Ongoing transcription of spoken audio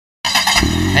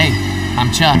Hey,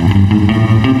 I'm Chuck.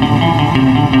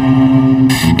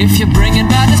 If you're bringing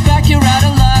badness back, you're out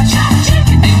of luck.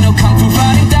 Ain't no kung fu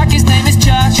fighting Doc, his name is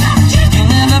Chuck. You'll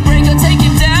never break or take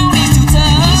him down, he's too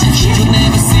tough. You'll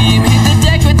never see him hit the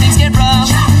deck when things get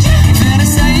rough. Fair to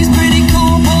say he's pretty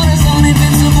cool, borders on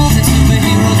invincibles and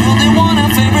superheroes rule, they want our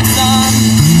favorite son.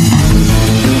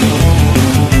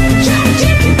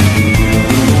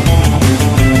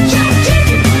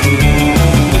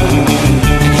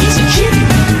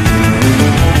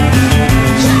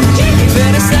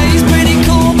 Fair to say he's pretty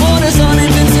cool, borders on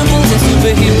invincibles and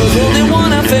superheroes rule, they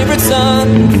want our favorite son.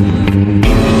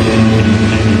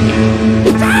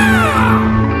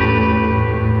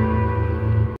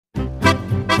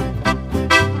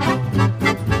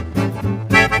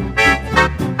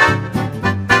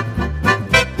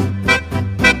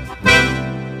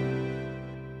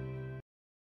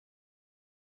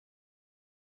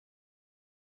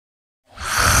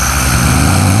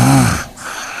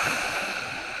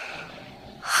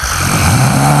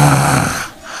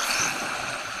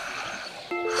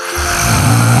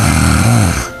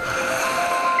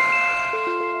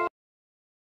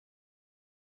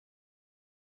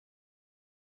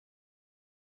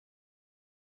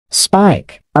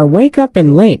 Spike, our wake up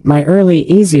and late my early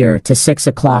easier to 6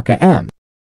 o'clock a.m.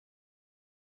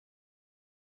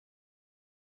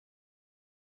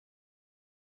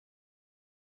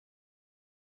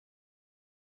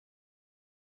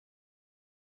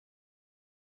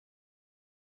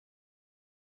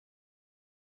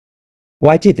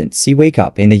 Why didn't she wake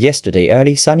up in the yesterday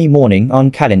early sunny morning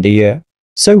on calendar year?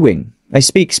 So when I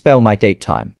speak spell my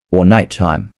daytime, or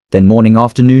nighttime, then morning,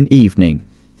 afternoon, evening.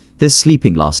 This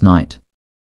sleeping last night.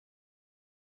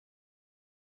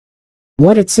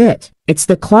 What it's it? It's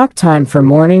the clock time for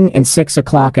morning and 6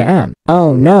 o'clock a.m.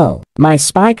 Oh no, my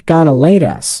Spike gonna late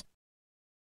us.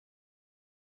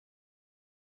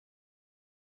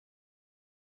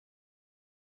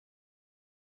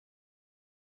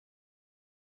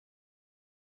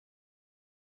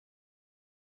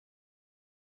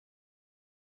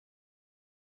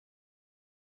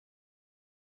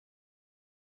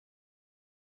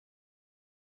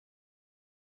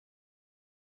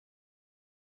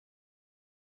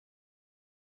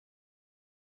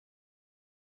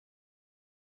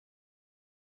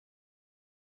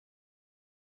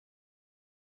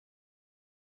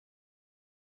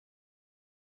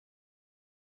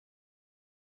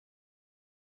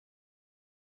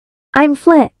 I'm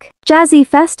Flick, Jazzy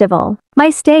Festival, my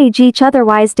stage each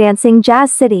otherwise dancing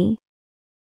Jazz City.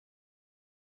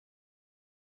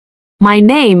 My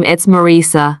name it's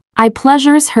Marisa, I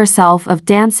pleasures herself of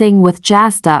dancing with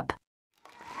jazzed up.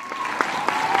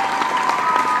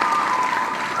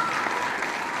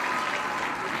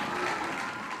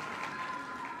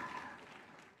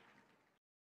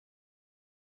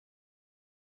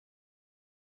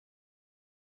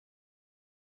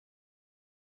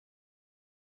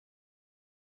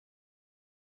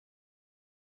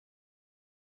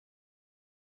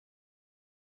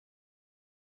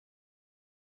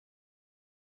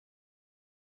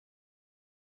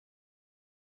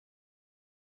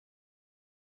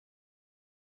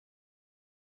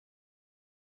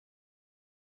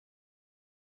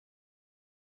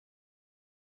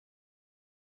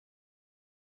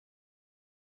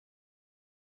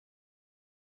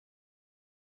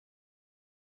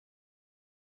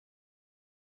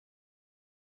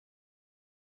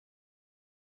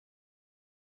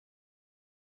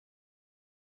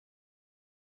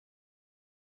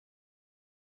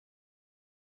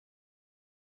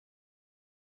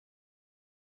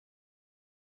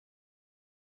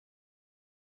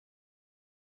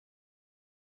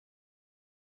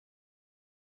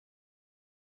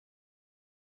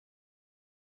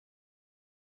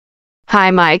 Hi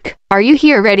Mike, are you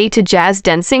here ready to jazz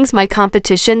dancing's my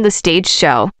competition the stage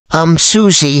show?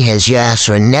 Susie has yes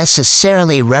or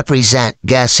necessarily represent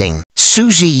guessing.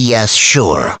 Susie yes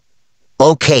sure.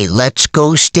 Okay, let's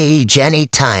go stage any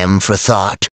time for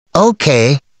thought.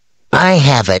 Okay, I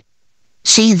have it.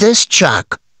 See this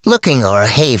Chuck, looking o'er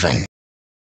haven.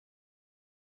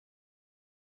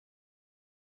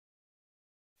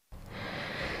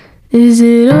 Is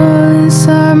it all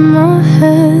inside my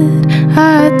head?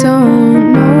 I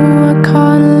don't know, I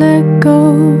can't let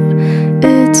go.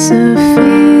 It's a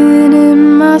feeling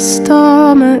in my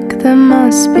stomach, there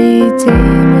must be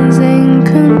demons in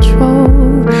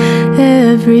control.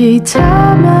 Every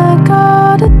time I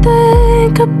gotta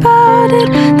think about it,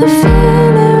 the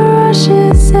feeling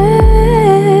rushes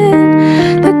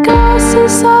in. The ghosts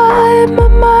inside my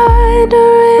mind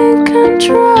are in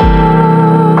control.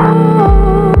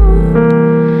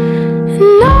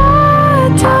 And I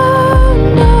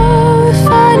don't know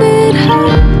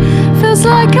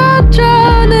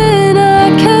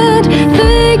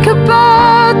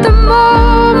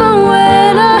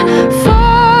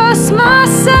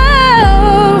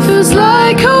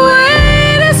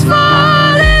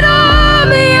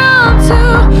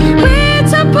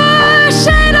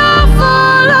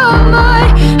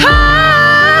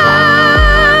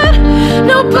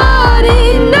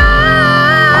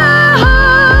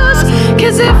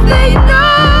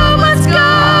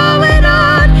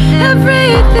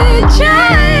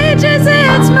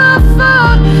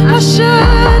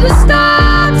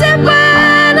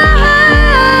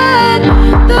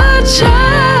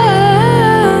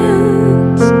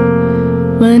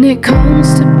When it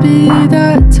comes to be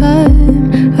that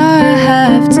time, I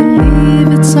have to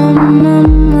leave, it's on my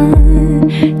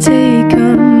mind. Take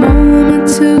a moment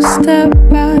to step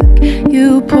back.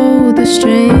 You pull the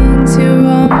strings, you're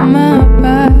on my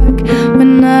back.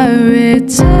 When I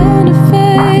return to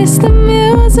face the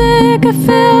music, it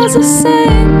feels the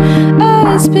same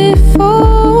as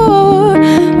before.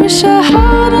 Wish I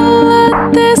hadn't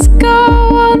let this go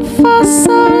on for so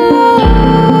long.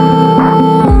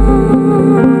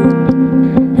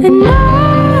 And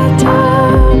I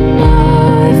don't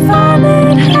know if I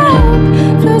need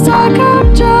help. Feels like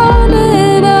I'm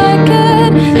drowning. I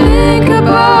can't think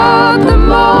about the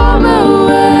moment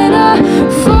when I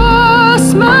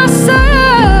force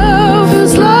myself.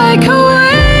 Feels like a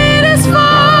weight is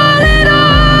falling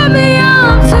on me.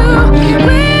 I'm too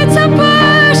weak to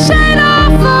push it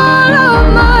off all of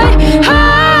my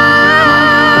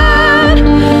heart.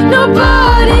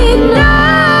 Nobody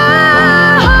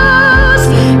knows,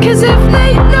 'cause if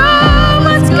they know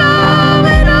what's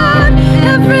going on,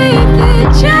 everything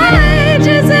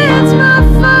changes. It's my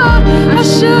fault. I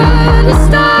should have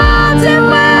stopped it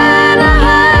when I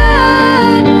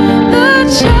had the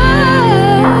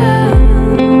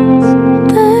chance.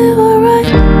 They were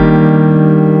right.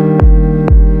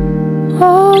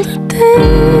 All the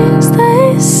things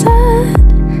they said,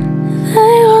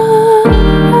 they were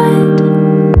right,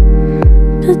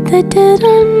 but they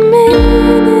didn't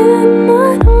mean it in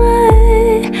that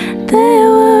way. They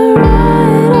were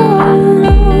right all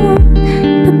along,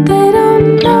 but they don't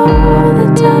know the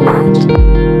damage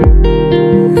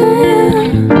they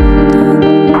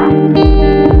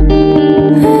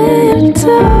have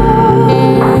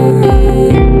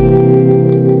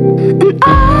done. And I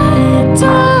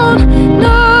don't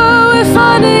know if I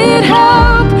need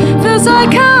help. Feels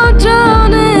like I'm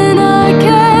drowning. I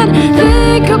can't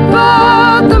think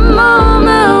about the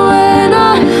moment when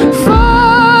I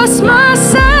force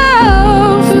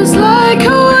myself. Feels like a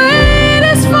weight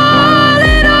is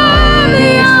falling on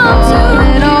me. I'm too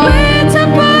weak to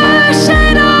push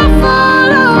it off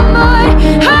all of my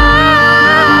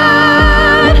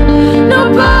heart.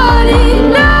 Nobody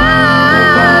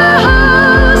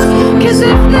knows, 'cause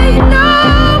if they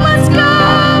know what's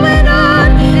going on,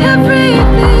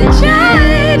 everything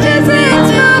changes.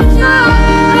 It's my fault.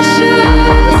 I should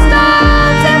have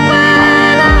stopped it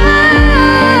when I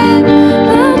had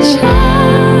the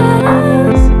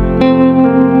chance.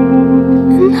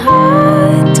 And I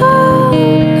don't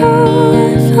know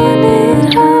if I need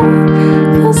help.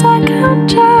 Feels like I'm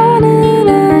drowning.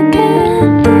 I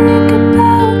can't think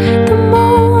about the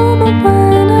moment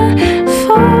when I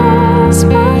force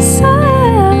myself.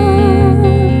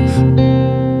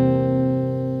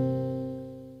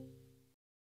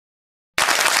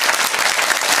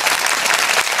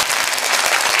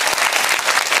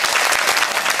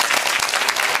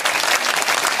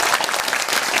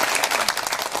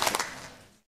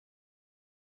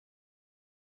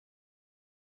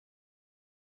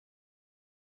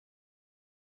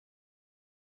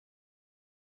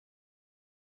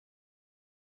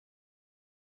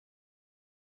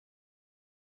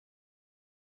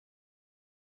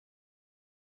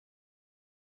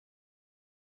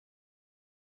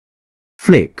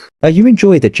 Flick, you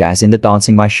enjoy the jazz in the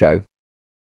Dancing My show?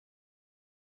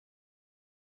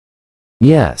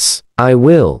 Yes, I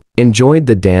will. Enjoyed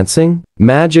the dancing?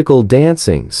 Magical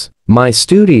dancings. My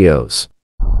studios.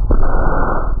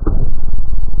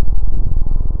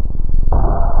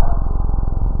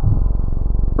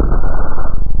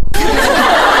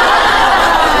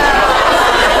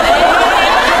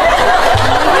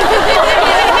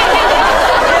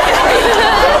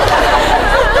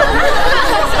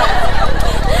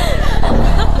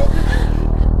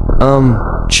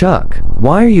 Chuck,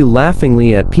 why are you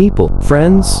laughingly at people?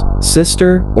 Friends,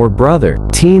 sister, or brother?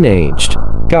 Teenaged.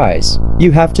 Guys,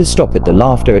 you have to stop it, the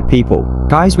laughter at people.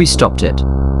 Guys, we stopped it.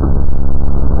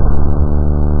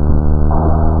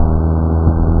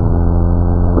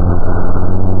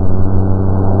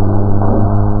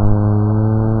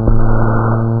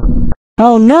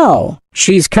 Oh no!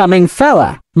 She's coming,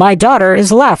 fella! My daughter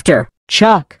is laughter!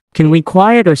 Chuck, can we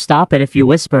quiet or stop it if you're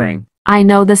whispering? I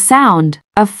know the sound.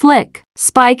 A flick.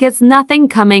 Spike, it's nothing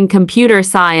coming computer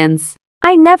science.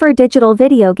 I never digital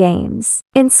video games.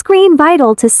 In Screen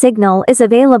Vital to Signal is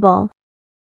available.